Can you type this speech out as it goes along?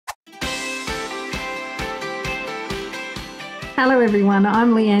Hello everyone,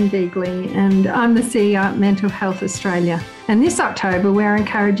 I'm Leanne Beagley and I'm the CEO at Mental Health Australia. And this October we're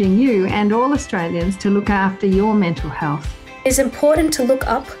encouraging you and all Australians to look after your mental health. It is important to look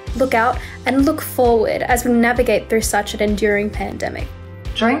up, look out and look forward as we navigate through such an enduring pandemic.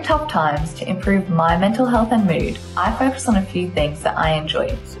 During tough times, to improve my mental health and mood, I focus on a few things that I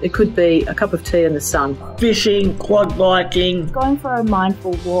enjoy. It could be a cup of tea in the sun, fishing, quad biking, going for a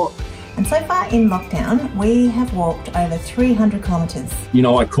mindful walk. And so far in lockdown, we have walked over 300 kilometres. You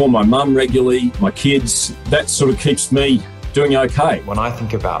know, I call my mum regularly, my kids. That sort of keeps me doing okay. When I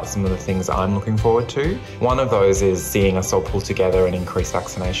think about some of the things I'm looking forward to, one of those is seeing us all pull together and increase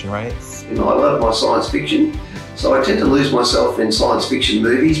vaccination rates. I love my science fiction, so I tend to lose myself in science fiction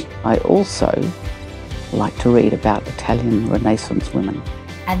movies. I also like to read about Italian Renaissance women.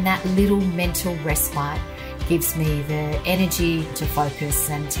 And that little mental respite gives me the energy to focus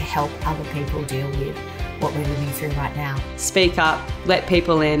and to help other people deal with what we're living through right now. Speak up, let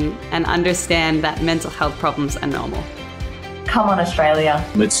people in, and understand that mental health problems are normal. Come on, Australia.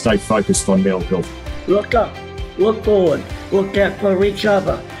 Let's stay focused on mental health. Look up, look forward, look out for each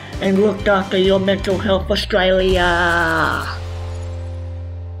other, and look after your mental health, Australia.